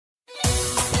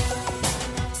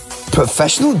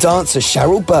Professional dancer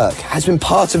Cheryl Burke has been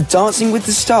part of Dancing with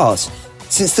the Stars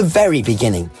since the very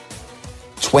beginning.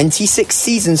 26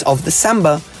 seasons of the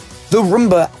samba, the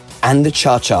rumba and the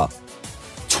cha-cha.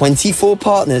 24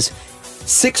 partners,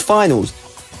 6 finals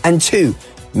and 2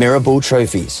 mirror ball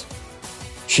trophies.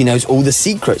 She knows all the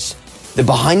secrets, the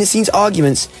behind-the-scenes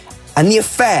arguments and the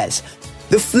affairs,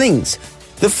 the flings,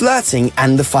 the flirting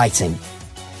and the fighting.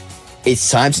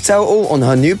 It's time to tell all on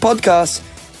her new podcast,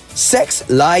 Sex,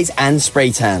 Lies and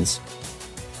Spray Tans.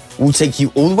 We'll take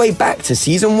you all the way back to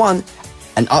season 1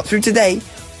 and up through today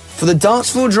for the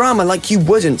dance floor drama like you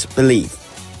wouldn't believe.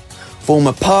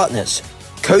 Former partners,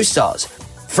 co-stars,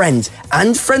 friends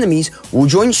and frenemies will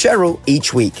join Cheryl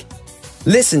each week.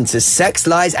 Listen to Sex,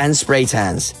 Lies and Spray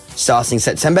Tans starting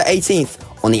September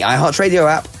 18th on the iHeartRadio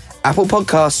app, Apple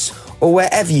Podcasts or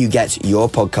wherever you get your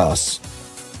podcasts.